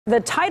The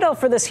title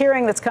for this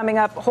hearing that's coming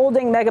up,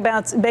 Holding Mega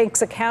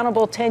Banks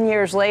Accountable 10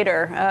 Years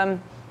Later.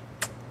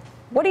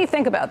 What do you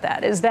think about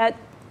that? Is that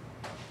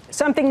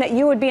something that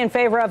you would be in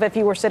favor of if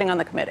you were sitting on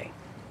the committee?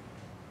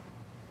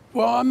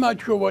 Well, I'm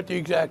not sure what the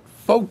exact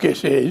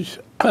focus is.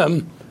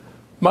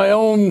 My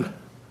own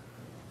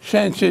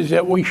sense is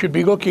that we should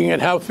be looking at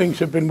how things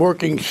have been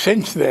working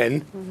since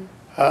then.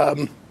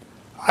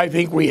 I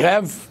think we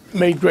have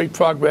made great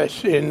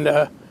progress in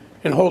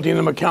holding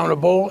them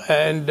accountable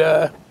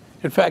and,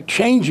 in fact,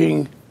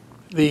 changing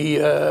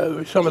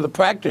some of the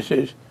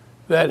practices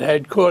that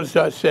had caused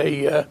us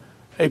a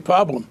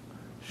problem.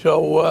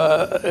 So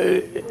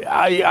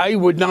I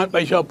would not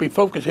myself be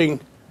focusing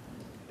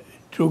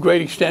to a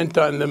great extent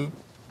on the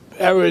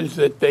errors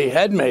that they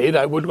had made.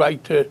 I would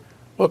like to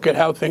look at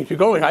how things are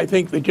going. I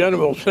think the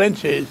general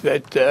sense is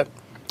that the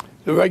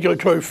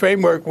regulatory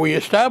framework we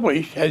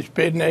established has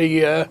been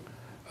a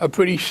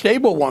pretty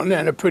stable one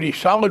and a pretty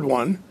solid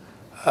one.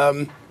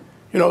 I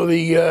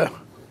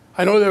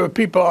know there are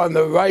people on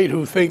the right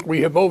who think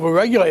we have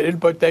overregulated,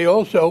 but they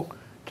also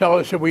tell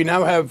us that we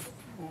now have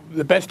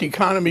the best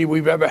economy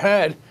we've ever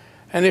had.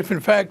 And if, in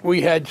fact,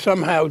 we had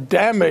somehow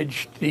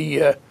damaged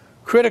the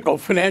critical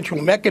financial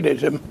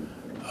mechanism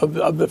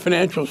of the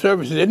financial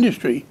services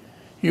industry,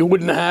 you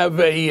wouldn't have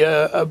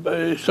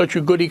such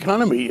a good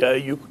economy.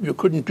 You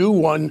couldn't do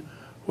one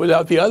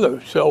without the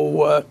other.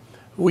 So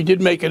we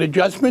did make an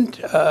adjustment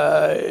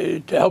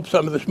to help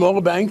some of the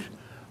smaller banks,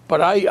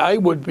 but I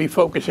would be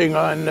focusing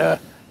on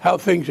how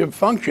things have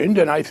functioned,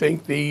 and I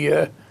think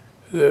the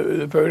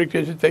verdict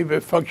is that they've been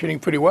functioning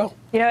pretty well.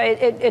 You know,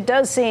 it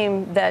does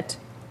seem that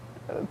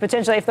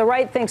potentially, if the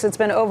right thinks it's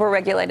been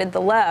overregulated,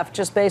 the left,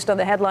 just based on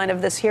the headline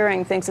of this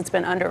hearing, thinks it's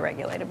been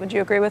underregulated. Would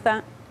you agree with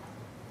that?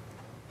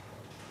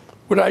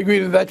 Would I agree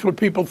that that's what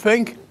people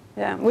think?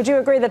 Yeah. Would you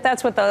agree that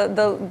that's what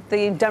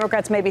the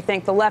Democrats maybe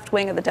think, the left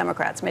wing of the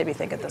Democrats maybe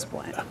think at this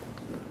point?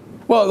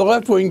 Well, the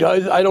left wing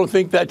does. I don't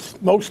think that's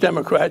most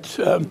Democrats.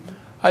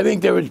 I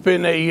think there has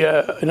been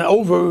an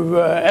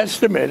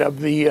overestimate of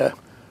the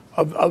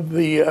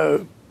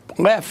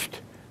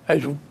left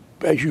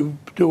as you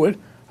do it.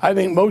 I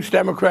think most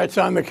Democrats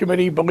on the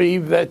committee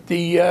believe that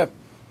the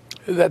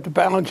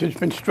balance has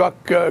been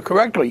struck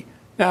correctly.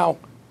 Now,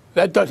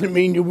 that doesn't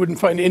mean you wouldn't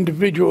find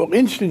individual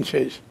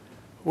instances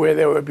where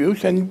there were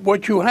abuse. And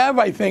what you have,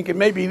 I think, and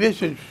maybe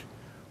this is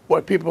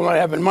what people might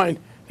have in mind,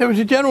 there was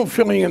a general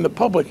feeling in the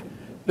public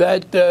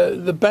that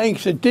the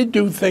banks that did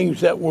do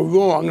things that were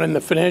wrong, in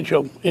the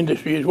financial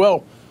industry as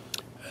well,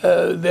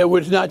 there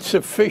was not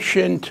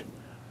sufficient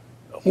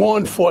law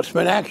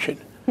enforcement action,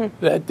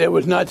 that there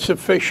was not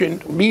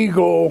sufficient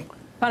legal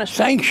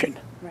sanction.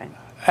 Right.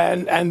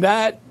 And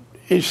that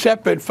is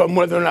separate from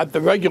whether or not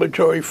the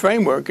regulatory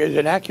framework is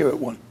an accurate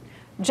one.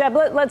 Jeb,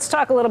 let's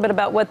talk a little bit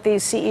about what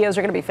these CEOs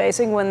are going to be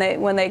facing when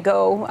they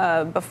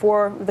go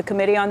before the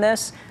committee on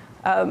this.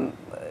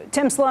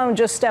 Tim Sloan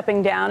just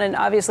stepping down, and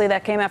obviously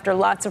that came after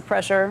lots of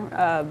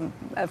pressure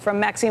from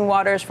Maxine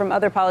Waters, from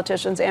other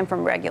politicians, and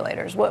from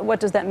regulators. What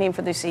does that mean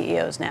for the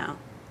CEOs now?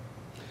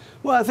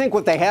 Well, I think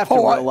what they have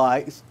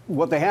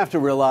to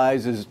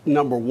realize is,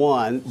 number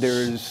one,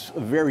 there's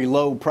a very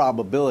low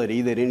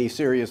probability that any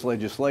serious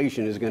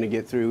legislation is going to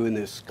get through in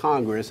this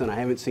Congress, and I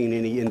haven't seen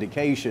any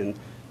indication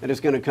that it's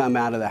going to come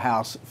out of the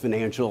House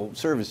Financial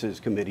Services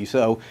Committee.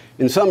 So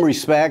in some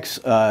respects,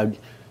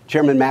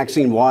 Chairman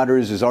Maxine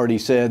Waters has already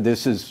said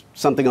this is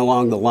something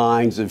along the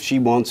lines of she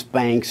wants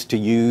banks to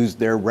use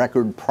their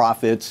record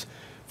profits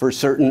for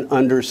certain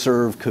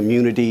underserved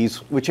communities,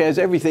 which has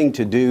everything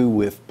to do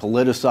with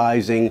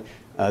politicizing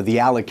the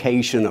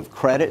allocation of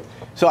credit.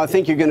 So I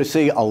think you're going to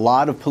see a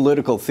lot of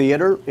political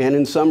theater, and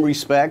in some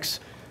respects,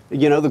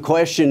 you know, the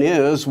question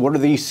is, what are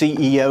these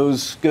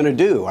CEOs going to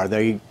do? Are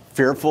they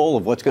fearful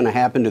of what's going to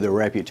happen to their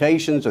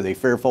reputations? Are they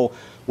fearful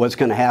what's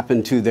going to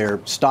happen to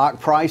their stock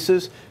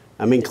prices?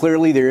 I mean,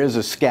 clearly there is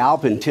a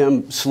scalp in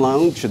Tim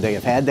Sloan. Should they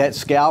have had that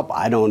scalp?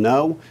 I don't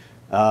know.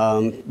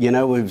 You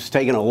know, it was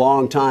taking a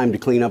long time to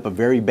clean up a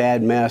very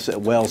bad mess at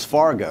Wells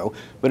Fargo,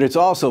 but it's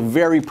also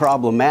very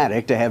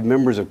problematic to have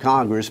members of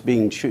Congress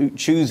being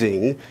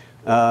choosing,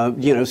 you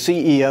know,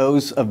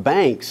 CEOs of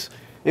banks.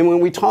 And when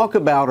we talk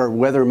about, or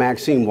whether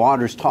Maxine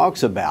Waters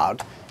talks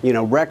about, you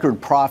know,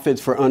 record profits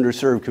for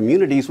underserved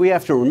communities, we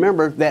have to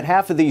remember that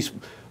half of these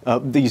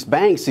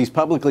banks, these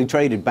publicly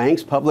traded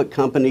banks, public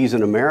companies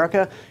in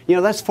America, you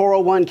know, that's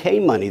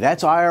 401k money,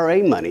 that's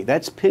IRA money,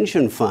 that's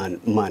pension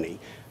fund money.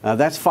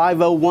 That's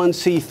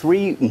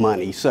 501c3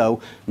 money.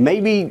 So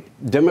maybe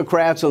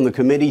Democrats on the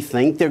committee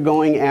think they're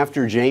going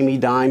after Jamie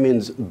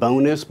Dimon's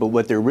bonus, but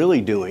what they're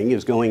really doing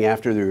is going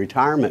after the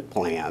retirement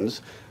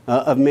plans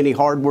of many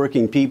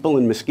hardworking people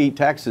in Mesquite,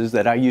 Texas,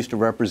 that I used to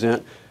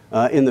represent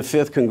in the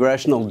 5th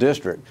Congressional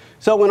District.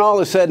 So when all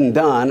is said and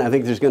done, I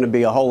think there's going to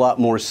be a whole lot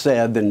more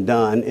said than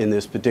done in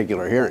this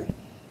particular hearing.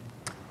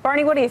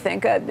 Barney, what do you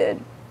think?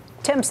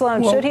 Tim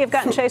Sloan, should he have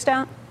gotten chased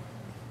out?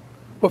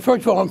 Well,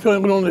 first of all, I'm feeling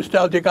a little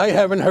nostalgic. I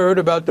haven't heard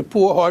about the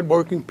poor,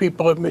 hardworking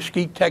people of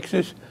Mesquite,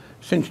 Texas,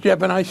 since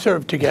Jeb and I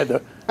served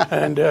together.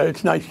 And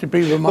it's nice to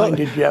be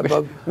reminded, Jeb.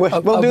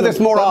 We'll do this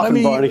more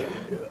often, Barney.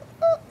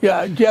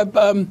 Yeah, Jeb,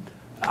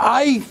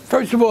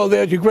 first of all,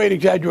 there's a great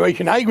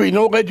exaggeration. I agree,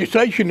 no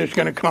legislation is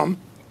going to come.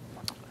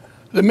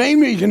 The main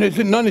reason is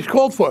that none is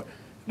called for.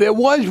 There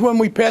was, when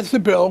we passed the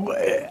bill,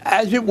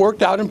 as it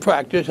worked out in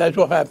practice, as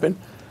will happen,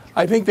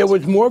 I think there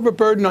was more of a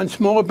burden on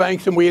smaller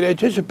banks than we had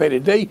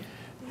anticipated.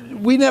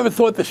 We never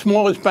thought the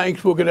smallest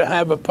banks were going to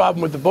have a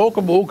problem with the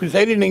Volcker Rule because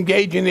they didn't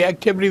engage in the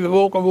activity the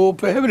Volcker Rule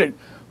prohibited.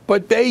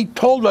 But they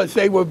told us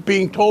they were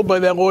being told by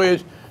their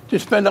lawyers to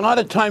spend a lot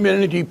of time and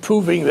energy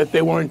proving that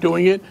they weren't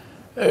doing it.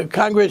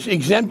 Congress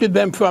exempted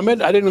them from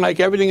it. I didn't like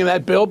everything in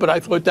that bill, but I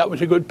thought that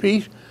was a good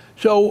piece.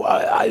 So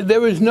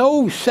there is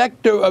no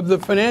sector of the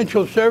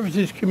financial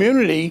services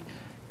community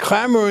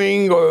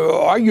clamoring or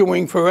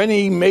arguing for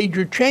any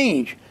major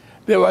change.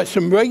 There are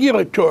some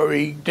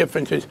regulatory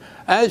differences.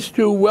 As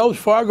to Wells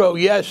Fargo,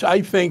 yes,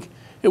 I think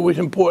it was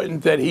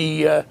important that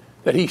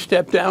he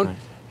stepped down. Right.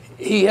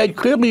 He had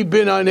clearly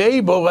been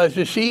unable, as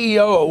the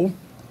CEO,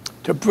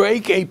 to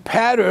break a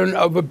pattern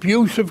of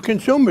abuse of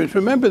consumers.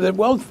 Remember that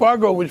Wells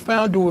Fargo was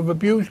found to have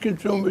abused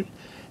consumers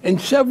in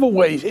several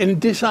ways, in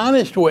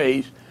dishonest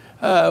ways,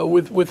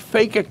 with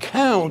fake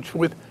accounts,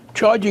 with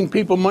charging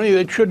people money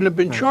that shouldn't have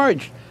been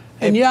charged.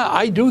 And yeah,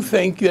 I do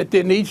think that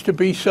there needs to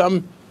be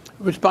some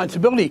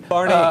responsibility.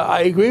 Barney.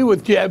 I agree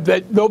with Jeb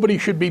that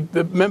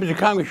the members of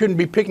Congress shouldn't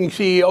be picking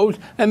CEOs,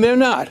 and they're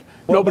not.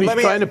 Well,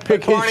 nobody's trying to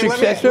pick his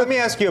successor. Let me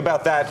ask you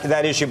about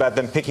that issue about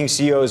them picking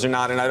CEOs or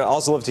not, and I'd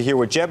also love to hear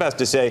what Jeb has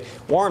to say.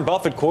 Warren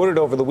Buffett quoted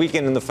over the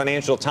weekend in the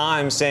Financial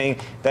Times saying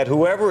that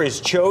whoever is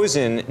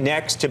chosen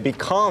next to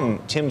become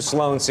Tim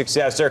Sloan's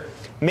successor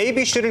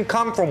maybe shouldn't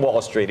come from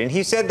Wall Street. And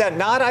he said that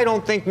not, I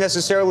don't think,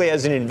 necessarily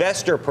as an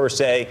investor per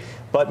se,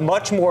 but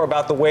much more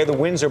about the way the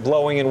winds are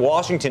blowing in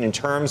Washington in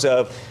terms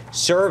of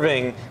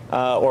serving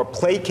or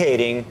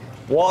placating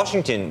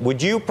Washington.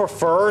 Would you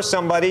prefer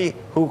somebody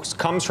who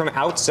comes from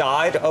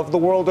outside of the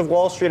world of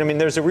Wall Street? I mean,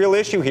 there's a real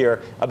issue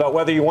here about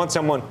whether you want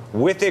someone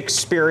with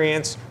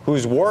experience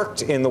who's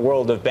worked in the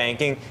world of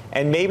banking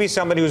and maybe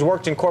somebody who's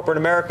worked in corporate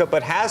America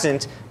but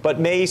hasn't, but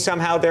may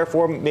somehow,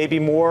 therefore, maybe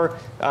more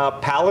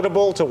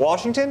palatable to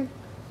Washington?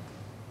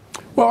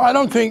 Well, I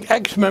don't think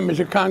ex-members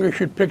of Congress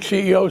should pick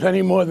CEOs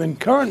any more than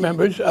current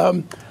members.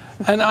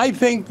 And I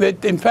think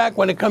that, in fact,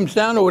 when it comes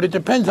down to it, it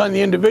depends on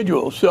the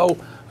individual. So,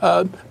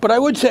 but I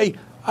would say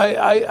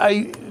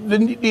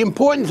the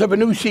importance of a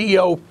new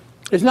CEO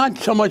is not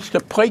so much to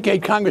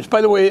placate Congress.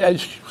 By the way,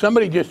 as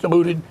somebody just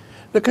alluded,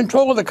 the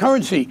control of the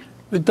currency,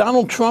 the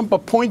Donald Trump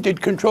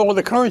appointed control of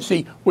the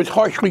currency was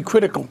harshly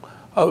critical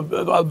of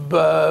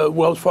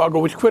Wells Fargo,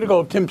 was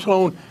critical of Tim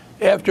Sloan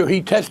after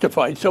he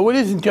testified. So it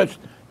isn't just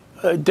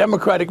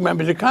Democratic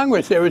members of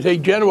Congress. There is a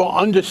general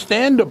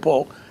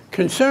understandable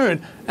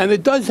concern, and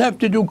it does have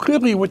to do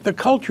clearly with the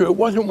culture. It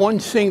wasn't one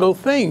single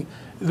thing.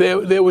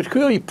 There was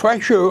clearly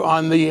pressure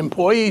on the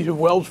employees of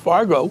Wells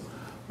Fargo.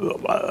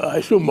 I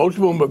assume most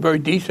of them were very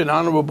decent,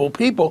 honorable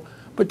people,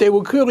 but they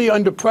were clearly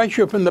under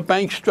pressure from the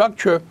bank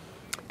structure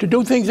to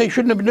do things they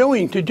shouldn't have been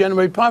doing to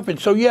generate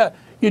profits. So yeah,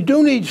 you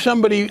do need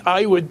somebody,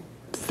 I would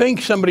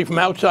think somebody from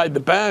outside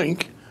the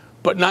bank,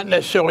 but not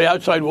necessarily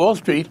outside Wall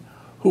Street,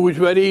 who was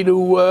ready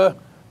to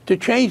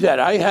change that.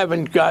 I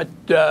haven't got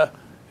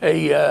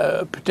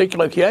a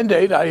particular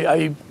candidate.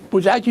 I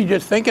was actually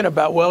just thinking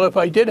about, well, if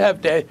I did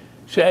have to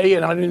say,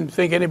 and I didn't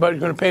think anybody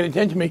was going to pay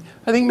attention to me,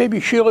 I think maybe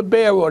Sheila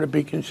Bair ought to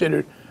be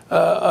considered.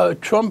 A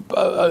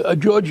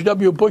George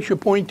W. Bush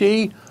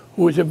appointee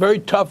who was a very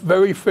tough,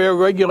 very fair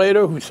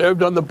regulator who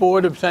served on the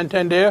board of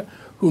Santander,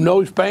 who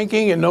knows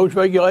banking and knows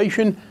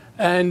regulation,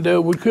 and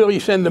would clearly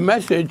send the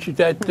message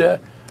that the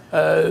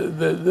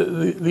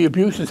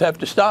abuses have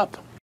to stop.